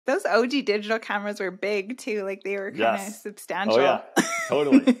Those OG digital cameras were big too. Like they were kind of substantial. Oh yeah,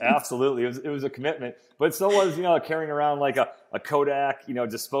 totally. Absolutely. It was a commitment, but it still was, carrying around like a Kodak,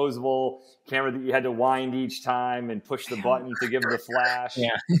 disposable camera that you had to wind each time and push the button to give the flash.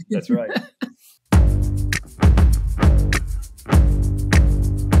 Yeah, that's right.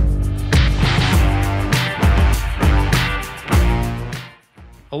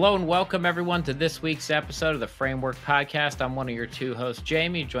 Hello and welcome everyone to this week's episode of the Framework Podcast. I'm one of your two hosts,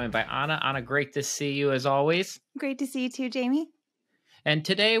 Jamie, joined by Ana. Ana, great to see you as always. Great to see you too, Jamie. And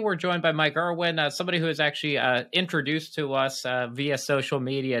today we're joined by Mike Erwin, somebody who is actually introduced to us via social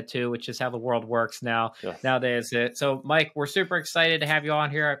media too, which is how the world works nowadays. So Mike, we're super excited to have you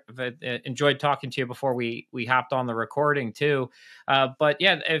on here. I've enjoyed talking to you before we hopped on the recording too. But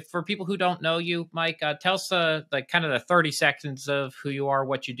yeah, for people who don't know you, Mike, tell us like kind of the 30 seconds of who you are,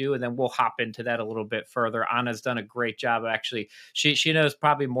 what you do, and then we'll hop into that a little bit further. Anna's done a great job. Actually, she knows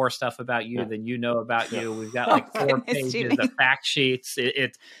probably more stuff about you than you know about you. We've got like 4 pages of fact sheets.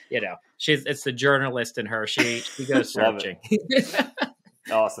 It's it's the journalist in her. She goes searching.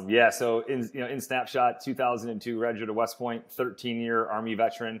 Awesome. Yeah. So in snapshot, 2002, graduated West Point, 13-year Army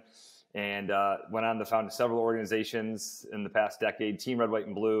veteran, and went on to found several organizations in the past decade. Team Red, White,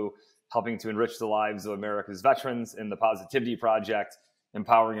 and Blue, helping to enrich the lives of America's veterans, and the Positivity Project,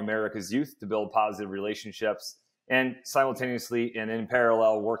 empowering America's youth to build positive relationships, and simultaneously and in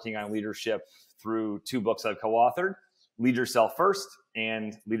parallel, working on leadership through 2 books I've co-authored. Lead Yourself First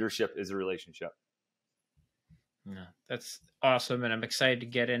and Leadership is a Relationship. Yeah, that's awesome. And I'm excited to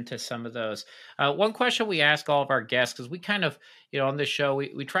get into some of those. One question we ask all of our guests, because we kind of, on this show,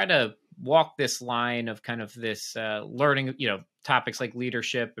 we try to walk this line of kind of this learning, topics like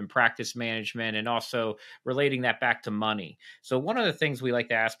leadership and practice management, and also relating that back to money. So one of the things we like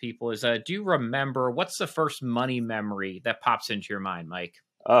to ask people is, do you remember what's the first money memory that pops into your mind, Mike?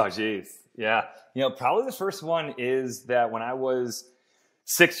 Oh, geez. Yeah. Probably the first one is that when I was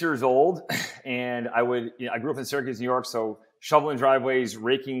 6 years old, and I grew up in Syracuse, New York, so shoveling driveways,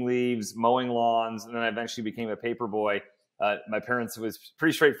 raking leaves, mowing lawns, and then I eventually became a paper boy. My parents, was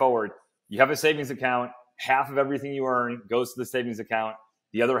pretty straightforward. You have a savings account. Half of everything you earn goes to the savings account.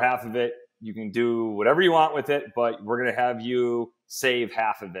 The other half of it, you can do whatever you want with it, but we're going to have you save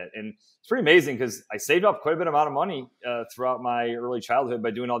half of it. And it's pretty amazing because I saved up quite a bit amount of money throughout my early childhood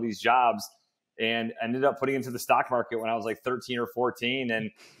by doing all these jobs, and ended up putting into the stock market when I was like 13 or 14,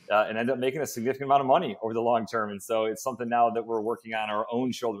 and ended up making a significant amount of money over the long term. And so it's something now that we're working on our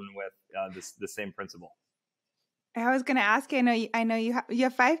own children with, the same principle. I was going to ask you, I know you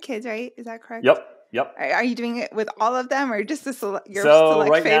have 5 kids, right? Is that correct? Yep. Are you doing it with all of them, or just your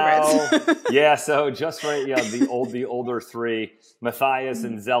select right favorites? Now, yeah. So just right, the older 3, Matthias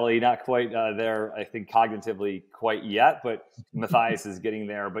and Zelly, not quite there, I think, cognitively quite yet, but Matthias is getting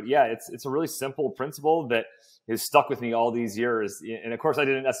there. But yeah, it's a really simple principle that has stuck with me all these years. And of course, I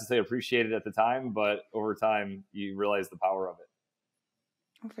didn't necessarily appreciate it at the time, but over time, you realize the power of it.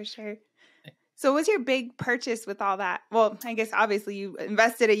 Oh, for sure. So what's your big purchase with all that? Well, I guess obviously you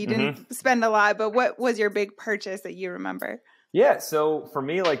invested it. You didn't spend a lot, but what was your big purchase that you remember? Yeah. So for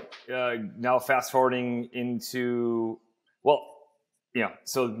me, now fast forwarding into,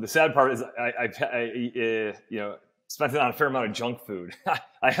 so the sad part is I spent it on a fair amount of junk food.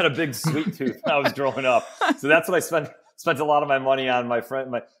 I had a big sweet tooth when I was growing up. So that's what I spent a lot of my money on. My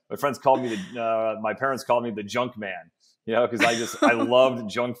friends called me my parents called me the junk man. Because I loved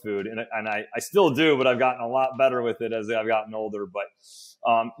junk food, and I still do, but I've gotten a lot better with it as I've gotten older. But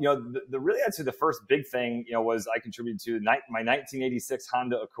really, I'd say the first big thing was I contributed to my 1986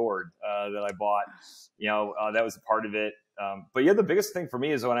 Honda Accord that I bought. That was a part of it. But yeah, the biggest thing for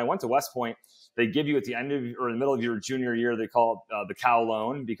me is when I went to West Point, they give you at the end of or in the middle of your junior year, they call it the cow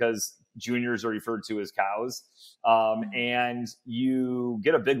loan, because juniors are referred to as cows, and you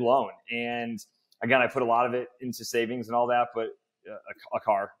get a big loan. And again, I put a lot of it into savings and all that, but a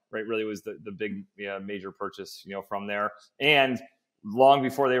car, right, really was the big major purchase, from there. And long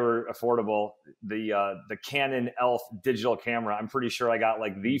before they were affordable, the Canon ELPH digital camera, I'm pretty sure I got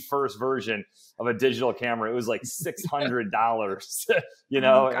like the first version of a digital camera. It was like $600,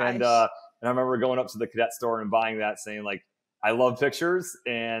 Oh, and I remember going up to the cadet store and buying that, saying like, I love pictures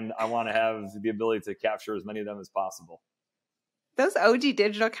and I want to have the ability to capture as many of them as possible. Those OG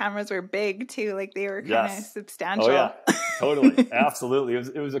digital cameras were big too. Like they were kind of substantial. Oh yeah, totally. Absolutely.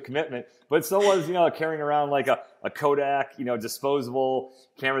 It was a commitment, but it still was, carrying around like a Kodak, disposable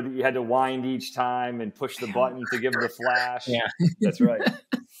camera that you had to wind each time and push the button to give the flash. Yeah, that's right.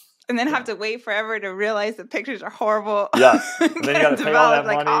 And then have to wait forever to realize the pictures are horrible. Yes. And then you got to pay all that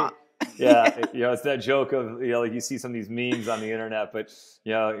money. Yeah, it's that joke of, like you see some of these memes on the internet, but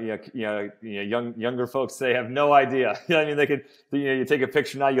younger folks, they have no idea. I mean, they could, you take a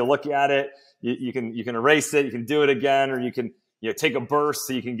picture now, you look at it, you can erase it, you can do it again, or you can take a burst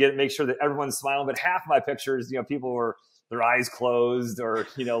so you can make sure that everyone's smiling. But half my pictures, people were their eyes closed or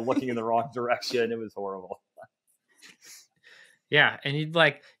looking in the wrong direction. It was horrible. Yeah, and you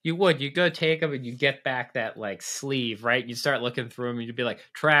go take them and you get back that like sleeve, right? You start looking through them and you'd be like,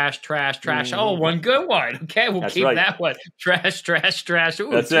 trash, trash, trash. Oh, one good one. Okay, we'll keep that one. Trash, trash, trash. Ooh,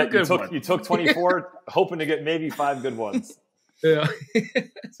 that's it. You took 24, hoping to get maybe 5 good ones. Yeah.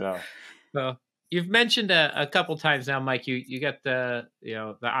 So you've mentioned a couple times now, Mike. You got the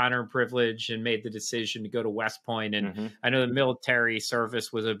the honor and privilege and made the decision to go to West Point, and I know the military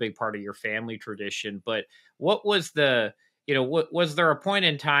service was a big part of your family tradition. But what was was there a point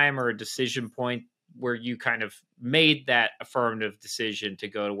in time or a decision point where you kind of made that affirmative decision to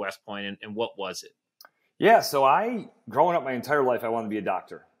go to West Point, and what was it? Yeah, so growing up my entire life, I wanted to be a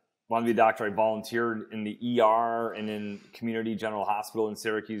doctor. I volunteered in the ER and in Community General Hospital in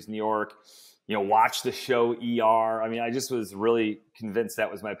Syracuse, New York. Watched the show ER. I mean, I just was really convinced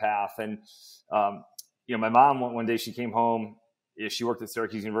that was my path. And, my mom, one day she came home, she worked at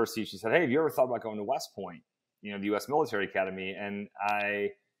Syracuse University. She said, "Hey, have you ever thought about going to West Point, the U.S. Military Academy?" And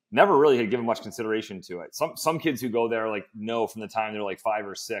I never really had given much consideration to it. Some kids who go there know from the time they're 5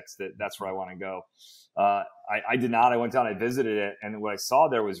 or 6 that that's where I want to go. I did not. I went down, I visited it. And what I saw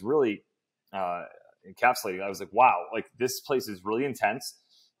there was really encapsulating. I was like, wow, this place is really intense.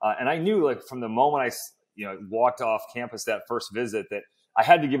 And I knew from the moment I walked off campus that first visit that I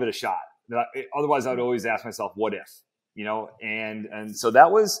had to give it a shot. Otherwise, I would always ask myself, what if? And so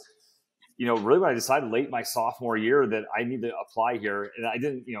that was, really when I decided late my sophomore year that I need to apply here. And I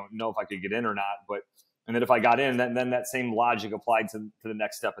didn't, know if I could get in or not. And then if I got in, then that same logic applied to the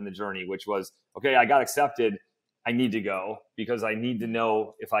next step in the journey, which was, okay, I got accepted. I need to go because I need to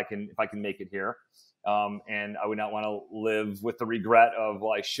know if I can make it here. And I would not want to live with the regret of,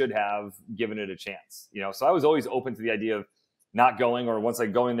 well, I should have given it a chance. So I was always open to the idea of not going, or once I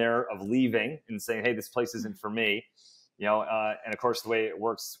go in there, of leaving and saying, hey, this place isn't for me. And of course, the way it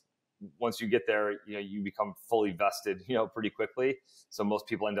works, once you get there, you become fully vested, pretty quickly. So most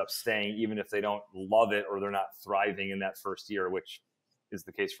people end up staying, even if they don't love it or they're not thriving in that first year, which is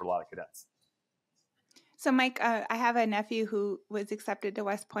the case for a lot of cadets. So, Mike, I have a nephew who was accepted to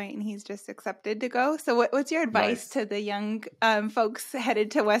West Point, and he's just accepted to go. So what's your advice to the young folks headed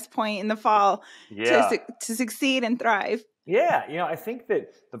to West Point in the fall to succeed and thrive? Yeah, I think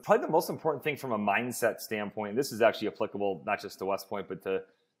that probably the most important thing from a mindset standpoint, this is actually applicable not just to West Point, but to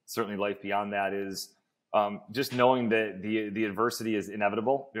certainly life beyond that, is just knowing that the adversity is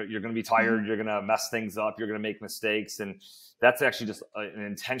inevitable. You're going to be tired. You're going to mess things up. You're going to make mistakes. And that's actually just an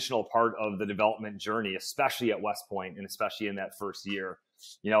intentional part of the development journey, especially at West Point and especially in that first year.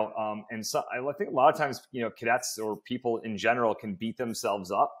 And so I think a lot of times, cadets or people in general can beat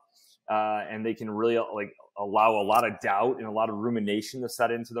themselves up and they can really allow a lot of doubt and a lot of rumination to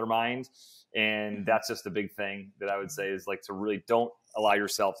set into their mind. And that's just a big thing that I would say is to really don't allow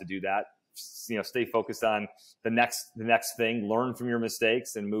yourself to do that. Stay focused on the next thing, learn from your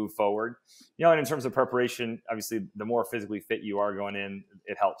mistakes and move forward. And in terms of preparation, obviously the more physically fit you are going in,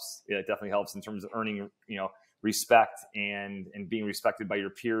 it helps. It definitely helps in terms of earning, respect and being respected by your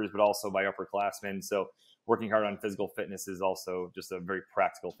peers, but also by upperclassmen. So working hard on physical fitness is also just a very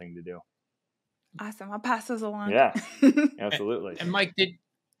practical thing to do. Awesome. I'll pass those along. Yeah, absolutely. And Mike,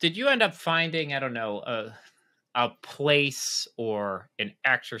 did you end up finding, I don't know, a place or an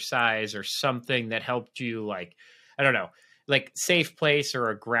exercise or something that helped you, I don't know, safe place or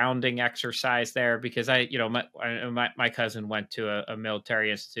a grounding exercise there? Because my cousin went to a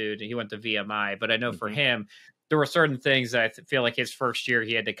military institute and he went to VMI, but I know for him, there were certain things that I feel like his first year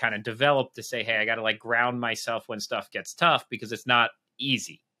he had to kind of develop to say, hey, I got to ground myself when stuff gets tough, because it's not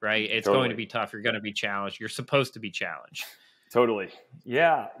easy, right? It's going to be tough. You're going to be challenged. You're supposed to be challenged. Totally.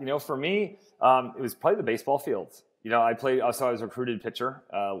 Yeah. For me, it was probably the baseball fields. I was a recruited pitcher,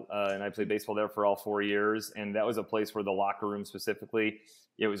 and I played baseball there for all 4 years. And that was a place where the locker room specifically,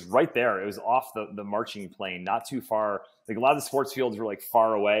 it was right there. It was off the marching plane, not too far. A lot of the sports fields were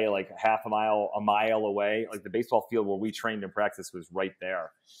far away, half a mile away. The baseball field where we trained and practiced was right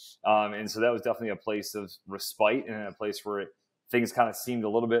there. And so that was definitely a place of respite and a place where things kind of seemed a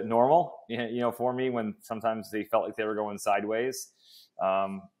little bit normal, for me, when sometimes they felt like they were going sideways.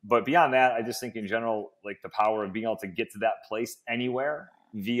 But beyond that, I just think in general, the power of being able to get to that place anywhere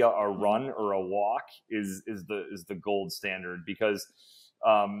via a run or a walk is the gold standard, because,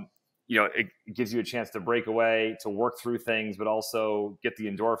 it gives you a chance to break away, to work through things, but also get the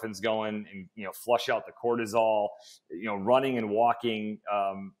endorphins going and, flush out the cortisol. Running and walking,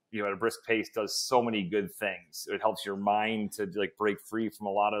 at a brisk pace does so many good things. It helps your mind to like break free from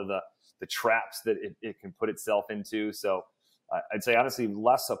a lot of the traps that it can put itself into. So I'd say honestly,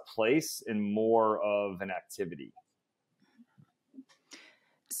 less a place and more of an activity.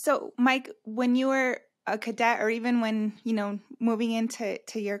 So Mike, when you were a cadet, or even when, moving into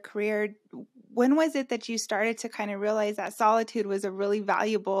your career, when was it that you started to kind of realize that solitude was a really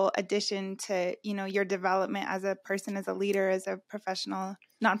valuable addition to, your development as a person, as a leader, as a professional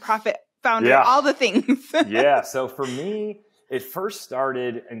nonprofit founder, all the things? Yeah. So for me, it first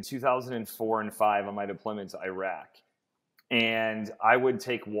started in 2004 and 5 on my deployment to Iraq. And I would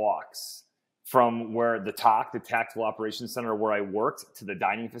take walks from where the Tactical Operations Center, where I worked, to the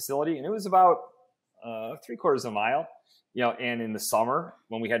dining facility. And it was about 3/4 of a mile, and in the summer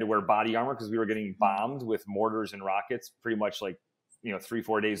when we had to wear body armor because we were getting bombed with mortars and rockets pretty much like,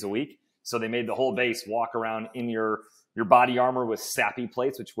 3-4 days a week. So they made the whole base walk around in your body armor with SAPI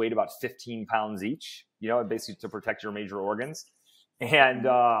plates, which weighed about 15 pounds each, basically to protect your major organs. And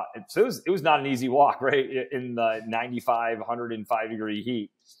so it was not an easy walk, right? In the 95, 105 degree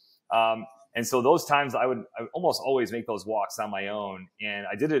heat. And so those times I would almost always make those walks on my own. And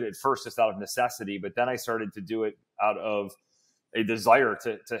I did it at first just out of necessity, but then I started to do it out of a desire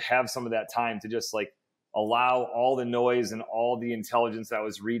to have some of that time to just like allow all the noise and all the intelligence that I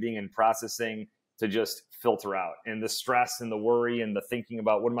was reading and processing to just filter out, and the stress and the worry and the thinking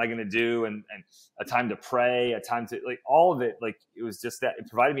about what am I going to do, and a time to pray, a time to like all of it. Like it was just that it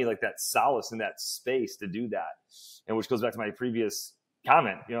provided me like that solace and that space to do that. And which goes back to my previous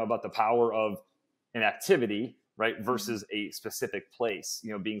comment, about the power of an activity, right, versus a specific place,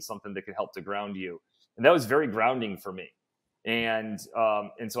 being something that can help to ground you. And that was very grounding for me. And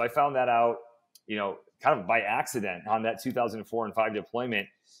so I found that out, kind of by accident on that 2004 and 5 deployment.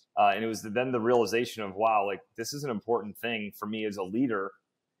 And it was then the realization of, wow, like this is an important thing for me as a leader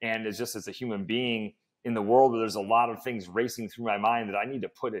and as just as a human being in the world where there's a lot of things racing through my mind that I need to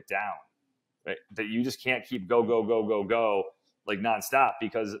put it down, right? That you just can't keep go like nonstop,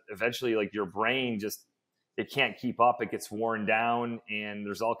 because eventually like your brain it can't keep up. It gets worn down and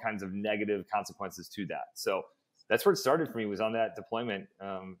there's all kinds of negative consequences to that. So that's where it started for me, was on that deployment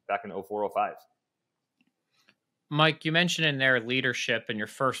back in 04-05. Mike, you mentioned in there leadership, and your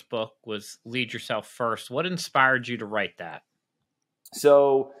first book was Lead Yourself First. What inspired you to write that?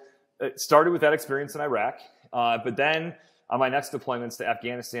 So it started with that experience in Iraq. But then on my next deployments to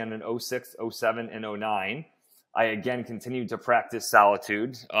Afghanistan in 06, 07, and 09, I again continued to practice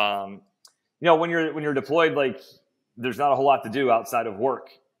solitude. When you're deployed, like there's not a whole lot to do outside of work,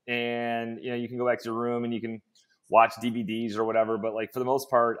 and you can go back to your room and you can watch DVDs or whatever. But like for the most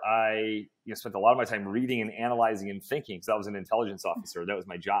part, I spent a lot of my time reading and analyzing and thinking, because I was an intelligence officer. That was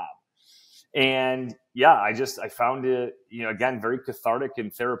my job. And I found it, again, very cathartic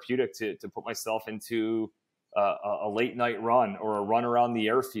and therapeutic to put myself into a late night run, or a run around the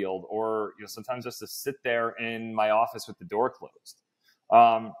airfield, or sometimes just to sit there in my office with the door closed.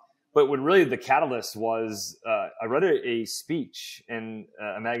 But what really the catalyst was, I read a speech in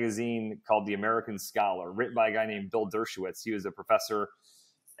a magazine called The American Scholar, written by a guy named Bill Dershowitz. He was a professor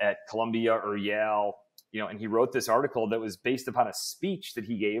at Columbia or Yale, and he wrote this article that was based upon a speech that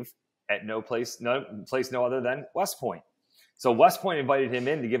he gave at no place other than West Point. So West Point invited him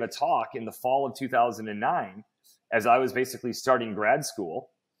in to give a talk in the fall of 2009, as I was basically starting grad school.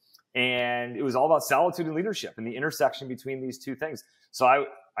 And it was all about solitude and leadership and the intersection between these two things. So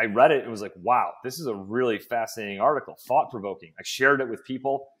I read it and was like, wow, this is a really fascinating article, thought-provoking. I shared it with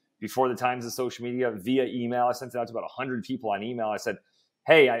people before the times of social media via email. I sent it out to about 100 people on email. I said,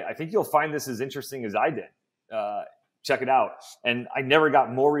 hey, I think you'll find this as interesting as I did. Check it out. And I never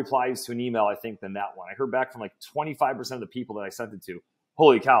got more replies to an email, I think, than that one. I heard back from like 25% of the people that I sent it to.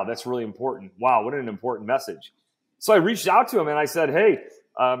 Holy cow, that's really important. Wow, what an important message. So I reached out to him and I said, hey,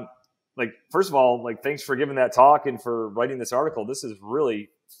 first of all, thanks for giving that talk and for writing this article. This is really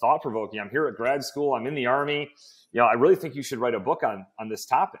thought-provoking. I'm here at grad school. I'm in the Army. I really think you should write a book on this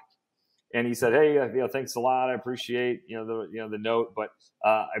topic. And he said, hey, thanks a lot. I appreciate, the note, but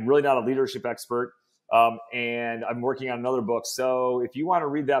I'm really not a leadership expert. And I'm working on another book. So if you want to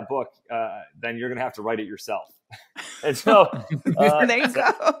read that book, then you're going to have to write it yourself. And so there you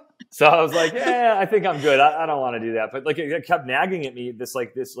go. So I was like, yeah, I think I'm good. I don't want to do that. But it kept nagging at me, this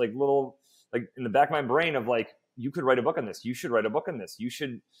little, in the back of my brain of you could write a book on this. You should write a book on this. You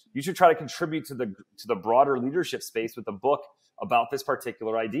should try to contribute to the broader leadership space with a book about this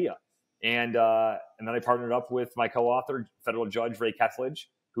particular idea. And then I partnered up with my co-author, federal judge Ray Kethledge,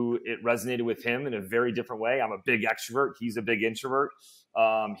 who it resonated with him in a very different way. I'm a big extrovert. He's a big introvert.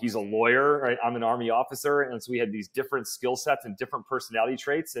 He's a lawyer, right? I'm an Army officer. And so we had these different skill sets and different personality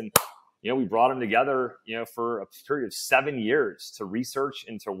traits. And, we brought them together, for a period of 7 years to research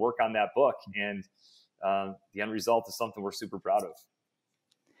and to work on that book. And the end result is something we're super proud of.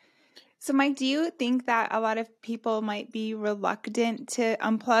 So, Mike, do you think that a lot of people might be reluctant to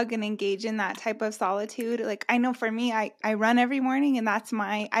unplug and engage in that type of solitude? Like, I know for me, I run every morning, and I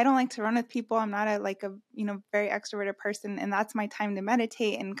don't like to run with people. I'm not a very extroverted person, and that's my time to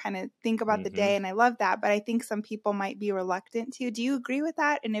meditate and kind of think about the day. And I love that. But I think some people might be reluctant to. Do you agree with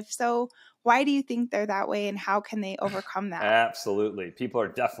that? And if so, why do you think they're that way, and how can they overcome that? Absolutely.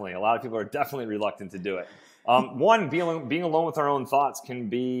 A lot of people are definitely reluctant to do it. One, being alone with our own thoughts can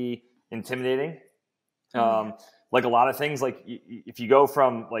be intimidating. Like a lot of things, like if you go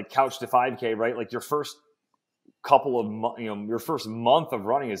from like couch to 5K, right? Like your first your first month of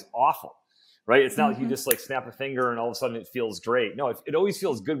running is awful, right? It's not like you just like snap a finger and all of a sudden it feels great. No, it always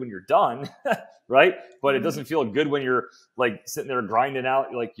feels good when you're done, right? But it doesn't feel good when you're like sitting there grinding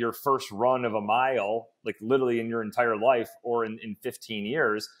out like your first run of a mile, like literally in your entire life or in 15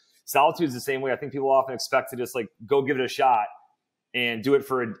 years. Solitude is the same way. I think people often expect to just like go give it a shot and do it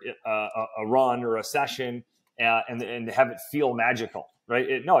for a run or a session and have it feel magical, right?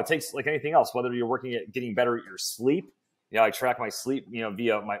 It takes like anything else, whether you're working at getting better at your sleep. I track my sleep,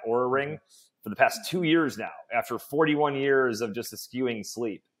 via my Oura Ring for the past 2 years now, after 41 years of just eschewing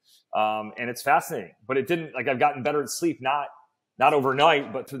sleep. And it's fascinating, but it didn't, like I've gotten better at sleep, not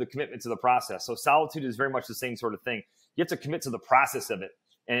overnight, but through the commitment to the process. So solitude is very much the same sort of thing. You have to commit to the process of it.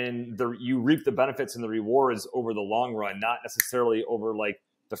 And you reap the benefits and the rewards over the long run, not necessarily over like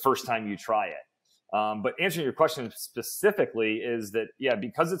the first time you try it. But answering your question specifically is that,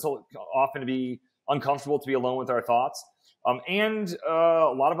 because it's often to be uncomfortable to be alone with our thoughts. And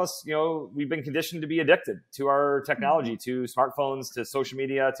a lot of us, we've been conditioned to be addicted to our technology, to smartphones, to social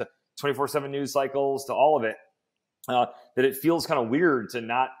media, to 24/7 news cycles, to all of it, that it feels kind of weird to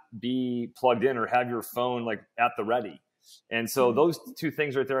not be plugged in or have your phone like at the ready. And so those two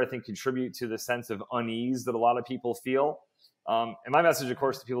things right there, I think, contribute to the sense of unease that a lot of people feel. And my message, of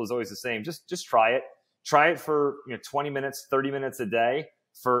course, to people is always the same. Just try it. Try it for 20 minutes, 30 minutes a day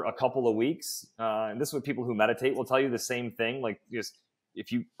for a couple of weeks. And this is what people who meditate will tell you, the same thing. Like, just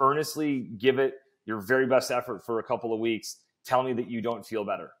if you earnestly give it your very best effort for a couple of weeks, tell me that you don't feel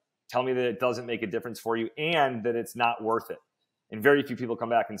better. Tell me that it doesn't make a difference for you and that it's not worth it. And very few people come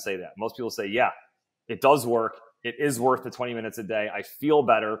back and say that. Most people say, yeah, it does work. It is worth the 20 minutes a day. I feel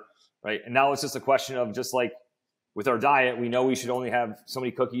better, right? And now it's just a question of, just like with our diet, we know we should only have so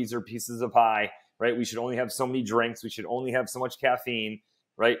many cookies or pieces of pie, right? We should only have so many drinks. We should only have so much caffeine,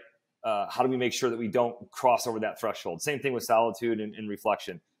 right? How do we make sure that we don't cross over that threshold? Same thing with solitude and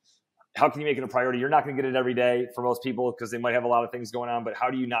reflection. How can you make it a priority? You're not going to get it every day for most people because they might have a lot of things going on, but how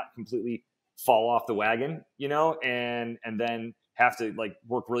do you not completely fall off the wagon, and then have to like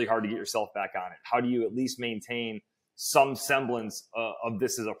work really hard to get yourself back on it? How do you at least maintain some semblance of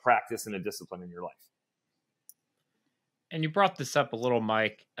this as a practice and a discipline in your life? And you brought this up a little,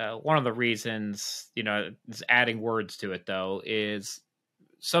 Mike. One of the reasons, is adding words to it, though, is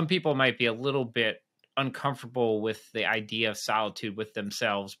some people might be a little bit uncomfortable with the idea of solitude with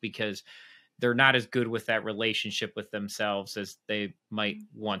themselves because they're not as good with that relationship with themselves as they might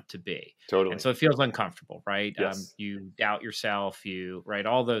want to be. Totally. And so it feels uncomfortable, right? Yes. You doubt yourself, right?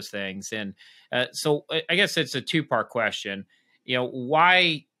 All those things. And so I guess it's a two-part question.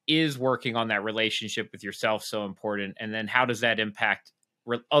 Why is working on that relationship with yourself so important? And then how does that impact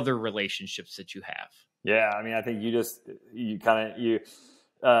other relationships that you have? Yeah. I mean, I think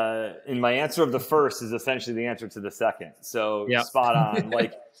in my answer of the first is essentially the answer to the second. So spot on.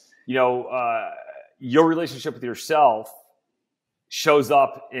 Like, your relationship with yourself shows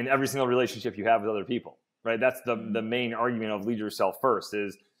up in every single relationship you have with other people, right? That's the main argument of lead yourself first,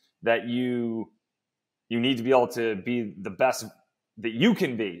 is that you need to be able to be the best that you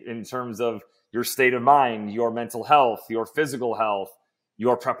can be in terms of your state of mind, your mental health, your physical health,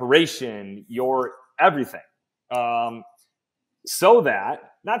 your preparation, your everything. So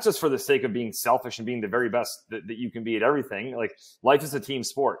that, not just for the sake of being selfish and being the very best that you can be at everything, like life is a team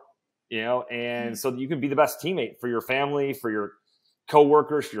sport, and so that you can be the best teammate for your family, for your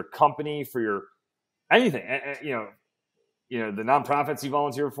coworkers, for your company, for your anything, the nonprofits you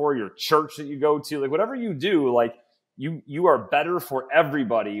volunteer for, your church that you go to, like whatever you do, like you are better for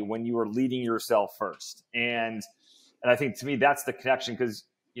everybody when you are leading yourself first. And I think to me, that's the connection. Cause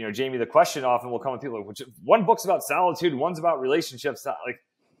Jamie, the question often will come with people, which one book's about solitude, one's about relationships. Like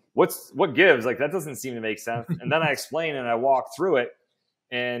what gives? Like, that doesn't seem to make sense. And then I explain and I walk through it.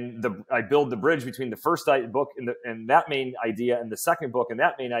 and I build the bridge between the first book and that main idea and the second book and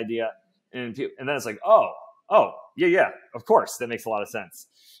that main idea. And then it's like, oh, yeah, of course. That makes a lot of sense,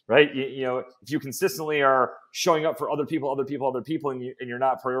 right? You know, if you consistently are showing up for other people, and you're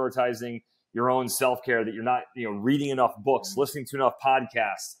not prioritizing your own self-care, that you're not, you know, reading enough books, listening to enough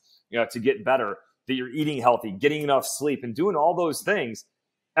podcasts, you know, to get better, that you're eating healthy, getting enough sleep, and doing all those things,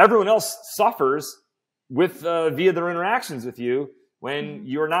 everyone else suffers with via their interactions with you when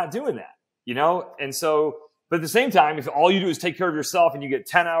you're not doing that, you know? And so, but at the same time, if all you do is take care of yourself and you get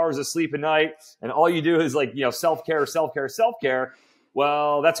 10 hours of sleep a night and all you do is like, you know, self-care,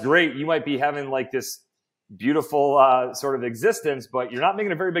 well, that's great. You might be having like this beautiful sort of existence, but you're not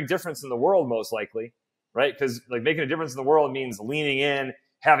making a very big difference in the world, most likely, right? Because like making a difference in the world means leaning in,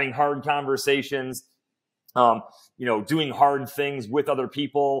 having hard conversations, you know, doing hard things with other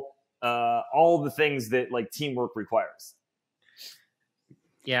people, all the things that like teamwork requires.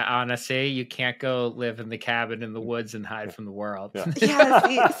 Yeah, honestly, you can't go live in the cabin in the woods and hide from the world.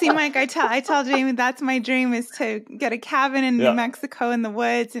 See, Mike, I tell Jamie that's my dream, is to get a cabin in New Mexico in the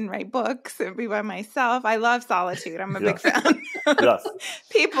woods and write books and be by myself. I love solitude. I'm a big fan.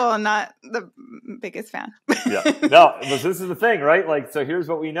 People, not the biggest fan. No, but this is the thing, right? Like, so here's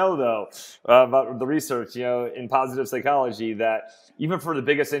what we know though about the research, you know, in positive psychology, that even for the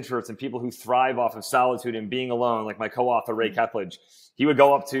biggest introverts and people who thrive off of solitude and being alone, like my co-author Ray Ketledge, he would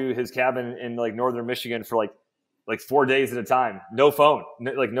go up to his cabin in like northern Michigan for like 4 days at a time. No phone,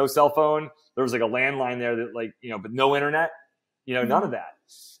 like no cell phone. There was like a landline there that like, you know, but no internet, you know, none of that.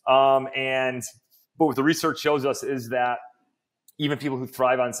 But what the research shows us is that even people who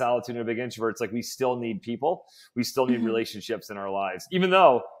thrive on solitude and are big introverts, like we still need people. We still need relationships in our lives, even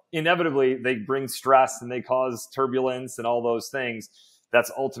though inevitably they bring stress and they cause turbulence and all those things. That's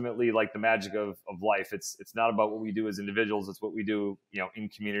ultimately like the magic of life. It's not about what we do as individuals. It's what we do, you know, in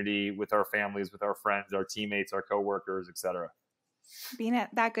community with our families, with our friends, our teammates, our coworkers, et cetera. Being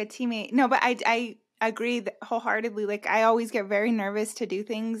that good teammate. No, but I agree wholeheartedly. Like I always get very nervous to do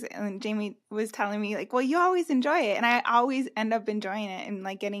things, and Jamie was telling me like, well, you always enjoy it, and I always end up enjoying it and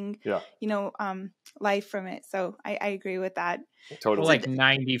like getting, you know, life from it. So I agree with that. Totally. Like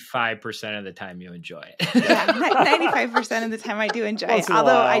 95% of the time you enjoy it. 95% of the time I do enjoy it.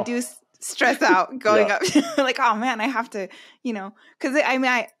 Although I do stress out going up. Like, oh man, I have to, you know, because I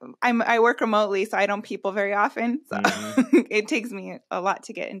mean, I work remotely, so I don't people very often. So it takes me a lot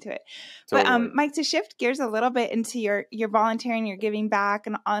to get into it. Totally. But Mike, to shift gears a little bit into your volunteering, your giving back,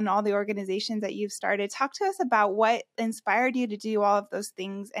 and on all the organizations that you've started, talk to us about what inspired you to do all of those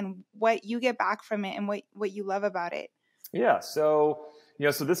things and what you get back from it and what you love about it. Yeah. So, you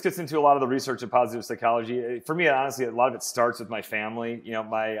know, so this gets into a lot of the research of positive psychology. For me, honestly, a lot of it starts with my family. You know,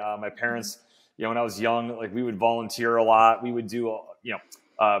 my parents, you know, when I was young, like we would volunteer a lot. We would do, you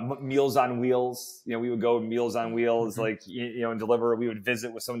know, Meals on Wheels. You know, we would go Meals on Wheels, like, you know, and deliver. We would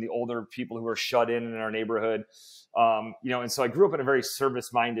visit with some of the older people who were shut in our neighborhood. You know, and so I grew up in a very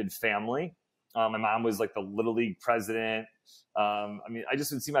service-minded family. My mom was like the Little League president. I mean, I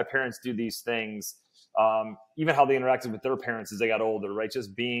just would see my parents do these things. Even how they interacted with their parents as they got older, right?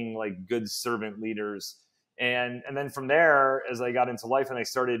 Just being like good servant leaders. And then from there, as I got into life and I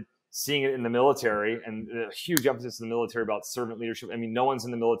started seeing it in the military, and a huge emphasis in the military about servant leadership. I mean, no one's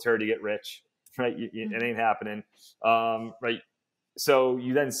in the military to get rich, right? It ain't happening. Right. So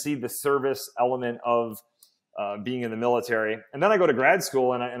you then see the service element of being in the military. And then I go to grad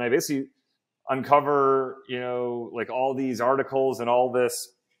school and I basically uncover, you know, like all these articles and all this,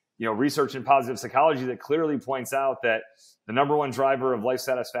 you know, research in positive psychology that clearly points out that the number one driver of life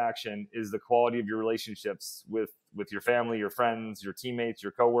satisfaction is the quality of your relationships with your family, your friends, your teammates,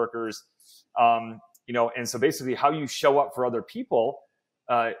 your coworkers. You know, and so basically how you show up for other people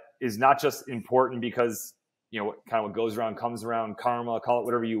is not just important because, you know, kind of what goes around comes around, karma, call it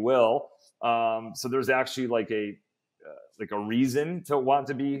whatever you will. So there's actually like a reason to want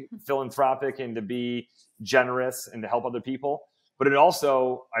to be philanthropic and to be generous and to help other people. But it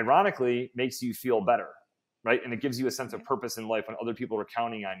also, ironically, makes you feel better, right? And it gives you a sense of purpose in life when other people are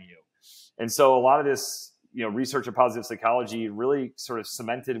counting on you. And so a lot of this, you know, research of positive psychology really sort of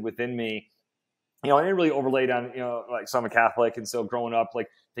cemented within me. You know, I didn't really overlay on, you know, like, so I'm a Catholic. And so growing up, like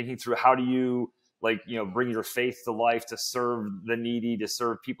thinking through how do you, like, you know, bring your faith to life to serve the needy, to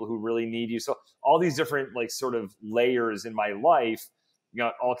serve people who really need you. So all these different, like, sort of layers in my life, you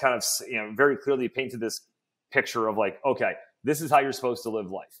know, all kind of, you know, very clearly painted this picture of like, okay, this is how you're supposed to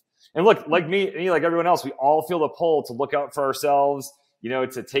live life. And look, like me, like everyone else, we all feel the pull to look out for ourselves, you know,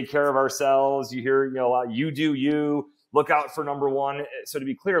 to take care of ourselves. You hear, you know, a lot, you do you, look out for number one. So to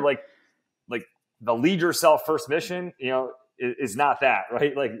be clear, like the lead yourself first mission, you know, is not that,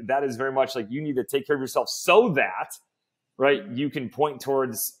 right? Like that is very much like you need to take care of yourself so that, right, you can point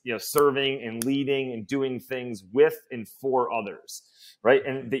towards, serving and leading and doing things with and for others, right?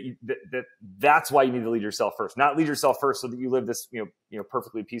 And that's why you need to lead yourself first, not lead yourself first so that you live this,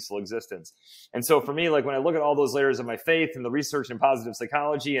 perfectly peaceful existence. And so for me, like when I look at all those layers of my faith and the research in positive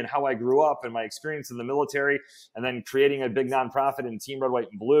psychology and how I grew up and my experience in the military, and then creating a big nonprofit in Team Red, White,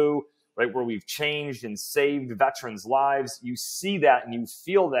 and Blue, right, where we've changed and saved veterans' lives, you see that and you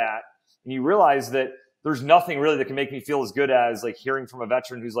feel that and you realize that there's nothing really that can make me feel as good as like hearing from a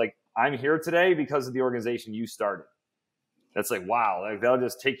veteran who's like, I'm here today because of the organization you started. That's like, wow, like that'll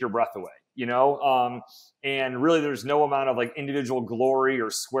just take your breath away, and really there's no amount of like individual glory or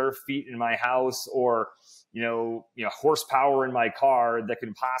square feet in my house or, horsepower in my car that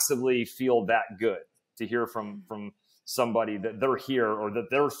can possibly feel that good to hear from somebody that they're here or that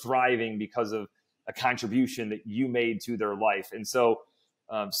they're thriving because of a contribution that you made to their life. And so,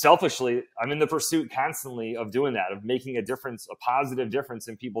 selfishly, I'm in the pursuit constantly of doing that, of making a difference, a positive difference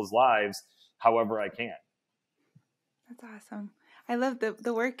in people's lives, however I can. That's awesome. I love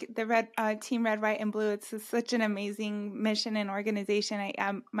the work, the Team Red, White, and Blue. It's such an amazing mission and organization.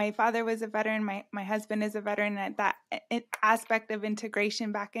 My father was a veteran. My husband is a veteran. And that aspect of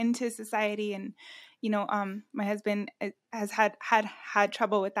integration back into society, and my husband has had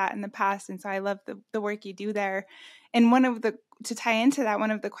trouble with that in the past, and so I love the work you do there. And to tie into that, one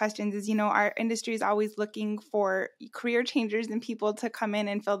of the questions is, our industry is always looking for career changers and people to come in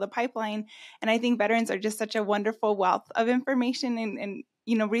and fill the pipeline. And I think veterans are just such a wonderful wealth of information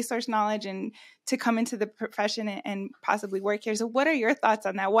and resource knowledge and to come into the profession and possibly work here. So what are your thoughts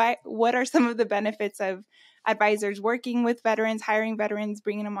on that? What are some of the benefits of advisors working with veterans, hiring veterans,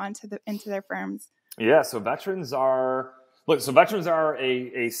 bringing them into their firms? Yeah. So veterans are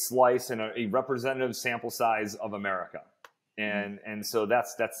a slice and a representative sample size of America. And so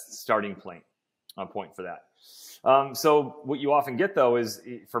that's starting point for that. So what you often get though is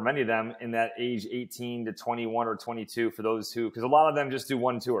for many of them in that age 18 to 21 or 22, for those because a lot of them just do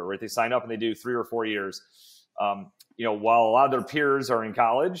one tour, right? They sign up and they do 3 or 4 years. While a lot of their peers are in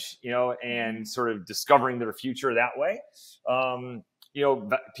college, and sort of discovering their future that way,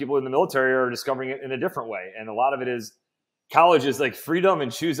 people in the military are discovering it in a different way. And a lot of it is college is like freedom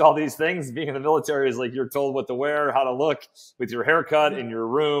and choose all these things. Being in the military is like you're told what to wear, how to look with your haircut in your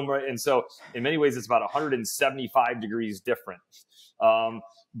room, right? And so in many ways, it's about 175 degrees different.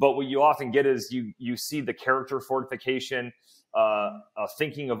 But what you often get is you see the character fortification,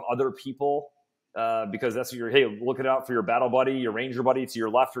 thinking of other people, because that's what hey, looking out for your battle buddy, your ranger buddy to your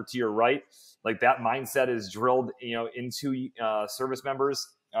left or to your right. Like that mindset is drilled, into service members.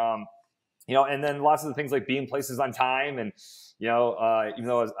 And then lots of the things like being places on time and, even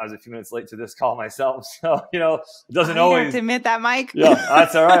though I was a few minutes late to this call myself, so, it doesn't always have to admit that, Mike. Yeah,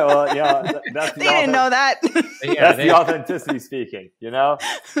 that's all right. Well, that's they didn't know that. That's the authenticity speaking,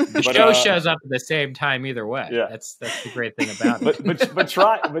 The show shows up at the same time either way. Yeah. That's the great thing about it. But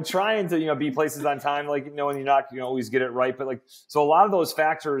trying to, be places on time, like, and you're not, always get it right. But like, so a lot of those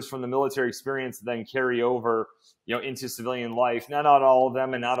factors from the military experience then carry over, into civilian life. Not all of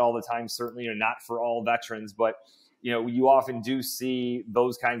them and not all the time, certainly, not for all veterans, but, you often do see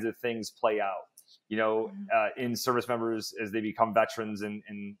those kinds of things play out, in service members as they become veterans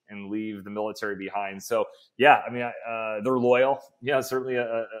and leave the military behind. So, yeah, I mean, they're loyal. Yeah, certainly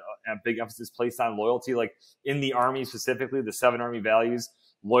a big emphasis placed on loyalty, like in the Army specifically, the 7 Army values: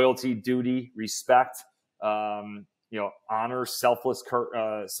 loyalty, duty, respect, honor, selfless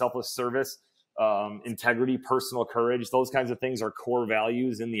service, integrity, personal courage. Those kinds of things are core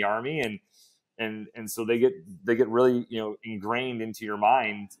values in the Army, and so they get really ingrained into your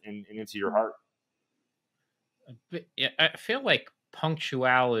mind and into your heart. I feel like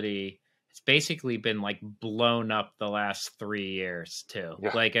punctuality has basically been like blown up the last 3 years too.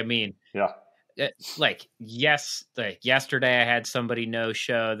 Yeah. Like, I mean, yeah. Yesterday I had somebody no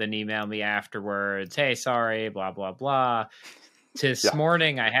show, then email me afterwards, hey, sorry, blah, blah, blah. This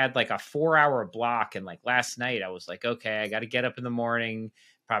morning I had like a 4-hour block. And like last night I was like, okay, I got to get up in the morning,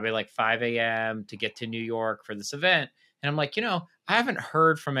 probably like 5 a.m. to get to New York for this event. And I'm like, I haven't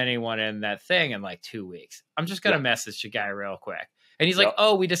heard from anyone in that thing in like 2 weeks. I'm just going to message the guy real quick. And he's like,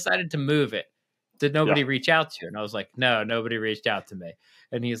 oh, we decided to move it. Did nobody reach out to you? And I was like, no, nobody reached out to me.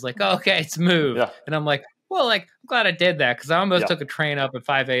 And he's like, oh, okay, it's moved. Yeah. And I'm like, well, like, I'm glad I did that, because I almost took a train up at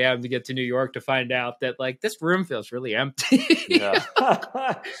 5 a.m. to get to New York to find out that like this room feels really empty. Yeah.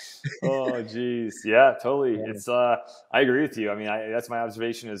 Oh, geez. Yeah, totally. Yeah. It's I agree with you. I mean, that's my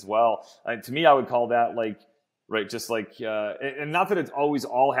observation as well. To me, I would call that like, right, just like, and not that it always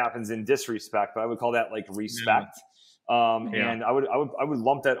all happens in disrespect, but I would call that like respect. And I would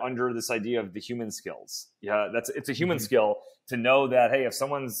lump that under this idea of the human skills. Yeah, it's a human skill to know that, hey, if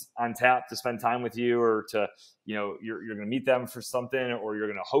someone's on tap to spend time with you, or to, you're going to meet them for something, or you're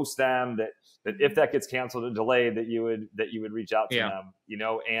going to host them, that if that gets canceled or delayed, that you would reach out to them,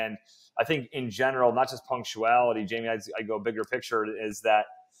 and I think in general, not just punctuality, Jamie, I go bigger picture, is that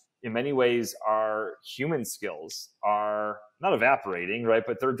in many ways our human skills are not evaporating, right?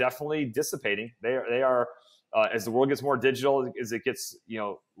 But they're definitely dissipating. They are as the world gets more digital, as it gets,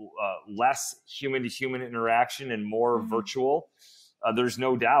 less human to human interaction and more virtual, there's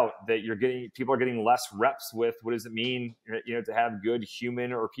no doubt that people are getting less reps with what does it mean, to have good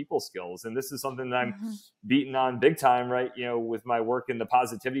human or people skills. And this is something that I'm beating on big time, right? With my work in the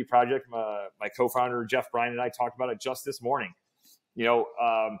Positivity Project, my co-founder, Jeff Bryan, and I talked about it just this morning.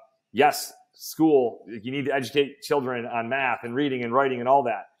 Yes, school, you need to educate children on math and reading and writing and all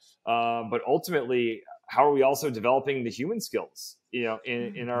that. But ultimately, how are we also developing the human skills, in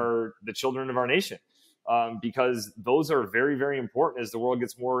the children of our nation? Because those are very, very important as the world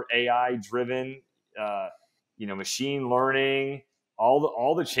gets more AI driven, machine learning,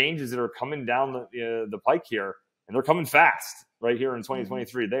 all the changes that are coming down the pike here, and they're coming fast right here in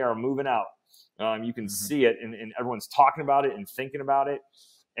 2023. They are moving out. You can see it, and everyone's talking about it and thinking about it.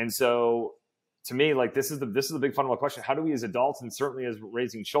 And so, to me, like this is the big fundamental question: how do we, as adults, and certainly as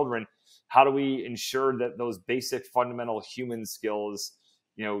raising children, how do we ensure that those basic fundamental human skills,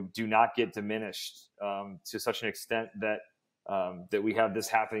 do not get diminished to such an extent that we have this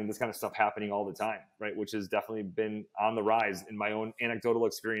kind of stuff happening all the time, right? Which has definitely been on the rise in my own anecdotal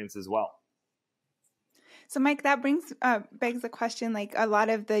experience as well. So, Mike, that begs the question, like a lot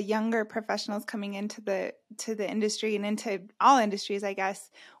of the younger professionals coming into the industry and into all industries, I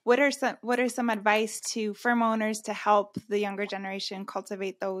guess, what are some advice to firm owners to help the younger generation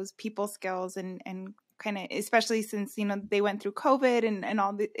cultivate those people skills and kind of, especially since, they went through COVID and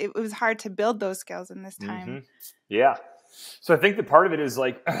all it was hard to build those skills in this time. Yeah. So I think that part of it is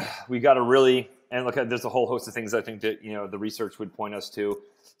like, we got to really, and look, there's a whole host of things I think that, the research would point us to.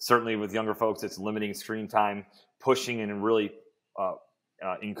 Certainly with younger folks, it's limiting screen time, pushing and really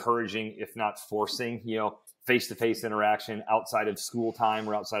encouraging, if not forcing, face-to-face interaction outside of school time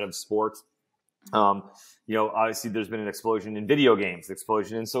or outside of sports. Obviously there's been an explosion in video games,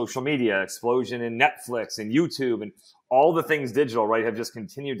 explosion in social media, explosion in Netflix and YouTube, and all the things digital, right, have just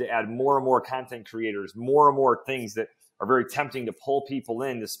continued to add more and more content creators, more and more things that are very tempting to pull people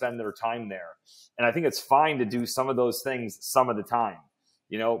in to spend their time there. And I think it's fine to do some of those things some of the time,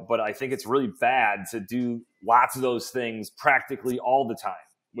 but I think it's really bad to do lots of those things practically all the time,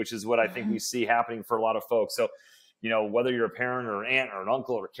 which is what I think we see happening for a lot of folks. So, whether you're a parent or an aunt or an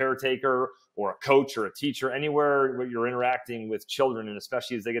uncle or a caretaker or a coach or a teacher, anywhere where you're interacting with children, and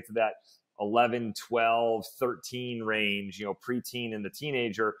especially as they get to that 11, 12, 13 range, preteen and the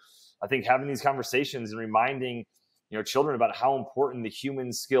teenager, I think having these conversations and reminding, children about how important the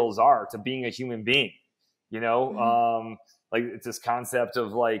human skills are to being a human being, like it's this concept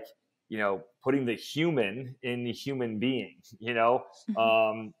of like, putting the human in the human being,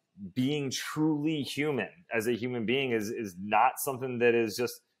 being truly human as a human being is not something that is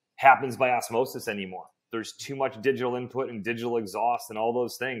just happens by osmosis anymore. There's too much digital input and digital exhaust and all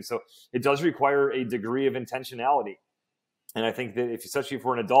those things. So it does require a degree of intentionality. And I think that especially if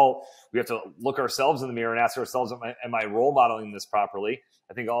we're an adult, we have to look ourselves in the mirror and ask ourselves, am I role modeling this properly?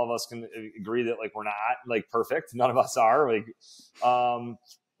 I think all of us can agree that like we're not like perfect. None of us are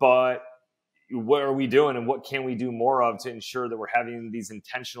but what are we doing and what can we do more of to ensure that we're having these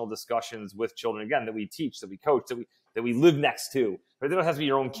intentional discussions with children, again, that we teach, that we coach, that we live next to. Right? They don't have to be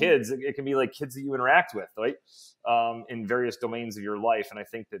your own kids. It can be like kids that you interact with, right? In various domains of your life. And I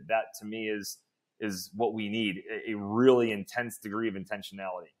think that to me is what we need, a really intense degree of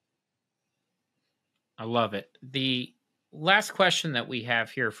intentionality. I love it. The last question that we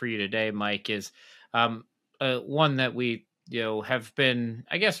have here for you today, Mike, is one that we have been,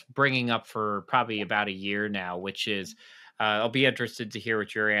 I guess, bringing up for probably about a year now, which is, I'll be interested to hear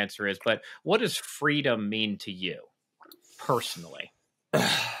what your answer is, but what does freedom mean to you personally?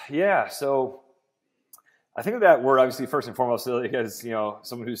 Yeah. So I think of that word, obviously, first and foremost, as,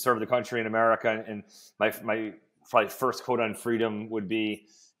 someone who served the country in America, and my probably first quote on freedom would be,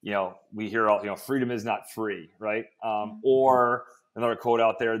 we hear all, freedom is not free, right? Or another quote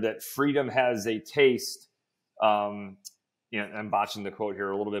out there that freedom has a taste, I'm botching the quote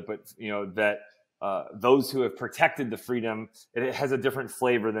here a little bit, but that those who have protected the freedom, it has a different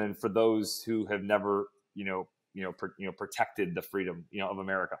flavor than for those who have never, protected the freedom, of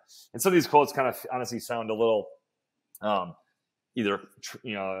America. And some of these quotes kind of honestly sound a little, either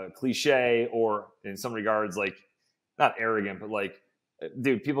cliche or in some regards like not arrogant, but like,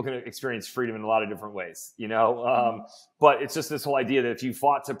 dude, people can experience freedom in a lot of different ways, you know? But it's just this whole idea that if you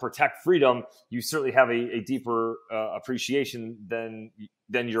fought to protect freedom, you certainly have a deeper appreciation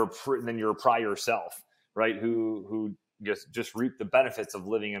than your prior self, right? Who just reap the benefits of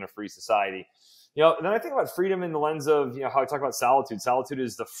living in a free society. You know, and then I think about freedom in the lens of, you know, how I talk about solitude. Solitude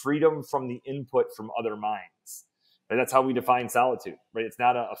is the freedom from the input from other minds. Right? That's how we define solitude, right? It's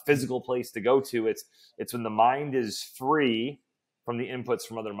not a physical place to go to. It's when the mind is free from the inputs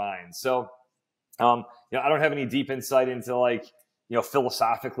from other minds. So, you know, I don't have any deep insight into like, you know,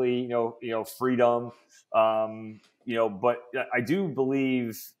 philosophically, you know, freedom, you know, but I do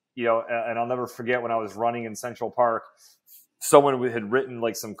believe, you know, and I'll never forget when I was running in Central Park, someone had written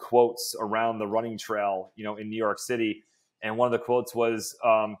like some quotes around the running trail, you know, in New York City. And one of the quotes was,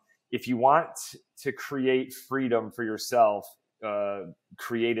 if you want to create freedom for yourself,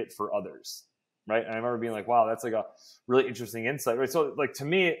 create it for others. Right. And I remember being like, wow, that's like a really interesting insight. Right. So like, to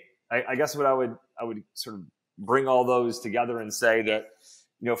me, I guess what I would sort of bring all those together and say that,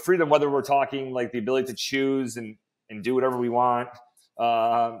 you know, freedom, whether we're talking like the ability to choose and do whatever we want,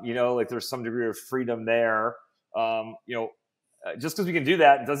 you know, like there's some degree of freedom there. You know, just because we can do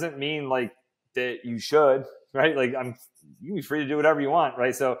that doesn't mean like that you should, right? Like you can be free to do whatever you want,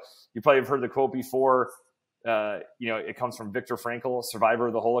 right? So you probably have heard the quote before, you know, it comes from Viktor Frankl, survivor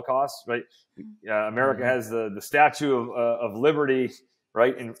of the Holocaust, right? America has the Statue of Liberty,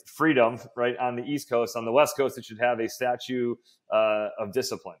 right, and freedom, right, on the East Coast. On the West Coast, it should have a statue of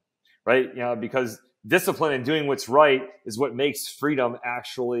discipline, right? You know, because discipline and doing what's right is what makes freedom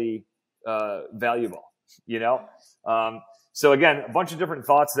actually valuable, you know? So again, a bunch of different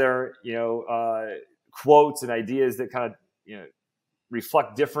thoughts there, you know, quotes and ideas that kind of, you know,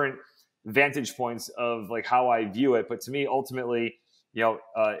 reflect different vantage points of like how I view it. But to me, ultimately, you know,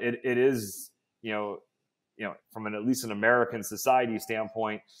 it is, you know, from at least an American society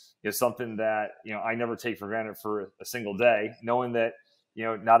standpoint, is something that, you know, I never take for granted for a single day, knowing that, you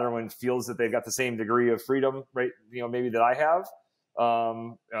know, not everyone feels that they've got the same degree of freedom, right? You know, maybe that I have.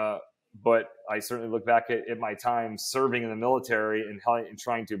 But I certainly look back at my time serving in the military and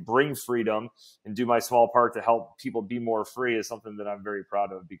trying to bring freedom and do my small part to help people be more free is something that I'm very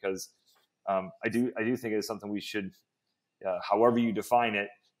proud of, because I do think it's something we should, however you define it,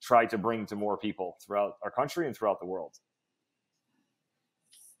 try to bring to more people throughout our country and throughout the world.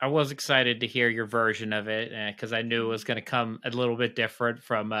 I was excited to hear your version of it because I knew it was going to come a little bit different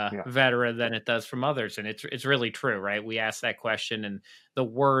from a veteran than it does from others. And it's really true, right? We ask that question and the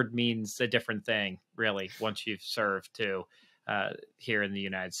word means a different thing, really, once you've served too, here in the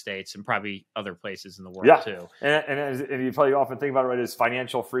United States and probably other places in the world too. And you probably often think about it, right, as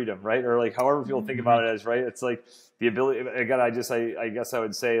financial freedom, right? Or like however people think about it as, right? It's like the ability, again, I guess I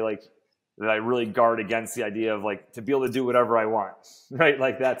would say like, that I really guard against the idea of like to be able to do whatever I want, right?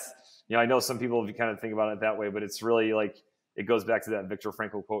 Like that's, you know, I know some people kind of think about it that way, but it's really like, it goes back to that Viktor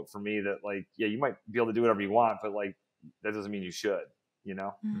Frankl quote for me that like, yeah, you might be able to do whatever you want, but like, that doesn't mean you should, you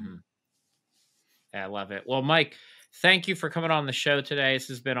know? Mm-hmm. Yeah, I love it. Well, Mike, thank you for coming on the show today. This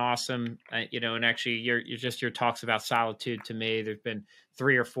has been awesome. You know, and actually your talks about solitude to me, there's been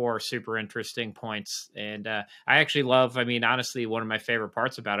 3 or 4 super interesting points. And I actually love, I mean, honestly, one of my favorite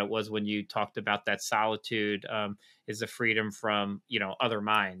parts about it was when you talked about that solitude is the freedom from, you know, other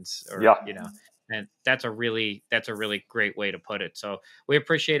minds or, you know, and that's a really great way to put it. So we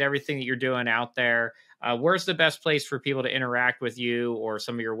appreciate everything that you're doing out there. Where's the best place for people to interact with you or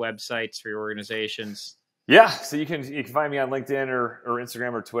some of your websites for your organizations? Yeah, so you can find me on LinkedIn or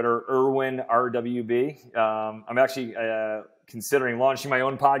Instagram or Twitter, Erwin RWB. I'm actually considering launching my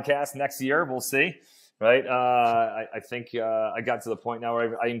own podcast next year. We'll see, right? I think I got to the point now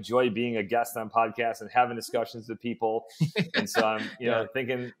where I enjoy being a guest on podcasts and having discussions with people, and so I'm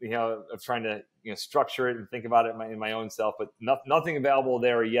thinking of trying to structure it and think about it in my own self, but nothing available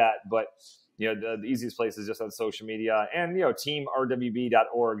there yet. But the easiest place is just on social media and,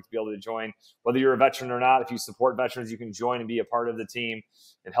 teamrwb.org to be able to join. Whether you're a veteran or not, if you support veterans, you can join and be a part of the team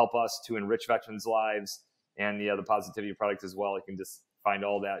and help us to enrich veterans' lives and the Positivity Project as well. You can just find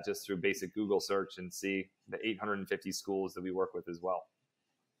all that just through basic Google search and see the 850 schools that we work with as well.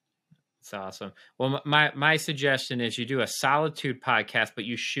 That's awesome. Well, my suggestion is you do a solitude podcast, but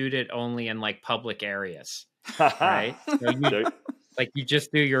you shoot it only in like public areas, right? Like you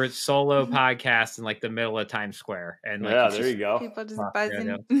just do your solo podcast in like the middle of Times Square, and like there you go. People just buzzing.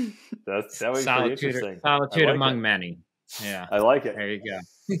 That would be pretty interesting. Solitude among many. Yeah, I like it. There you go.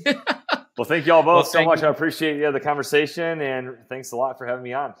 Well, thank you all both so much. I appreciate the conversation, and thanks a lot for having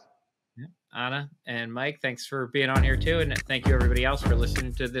me on. Ana and Mike, thanks for being on here too, and thank you everybody else for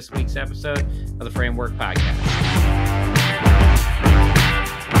listening to this week's episode of the Framework Podcast.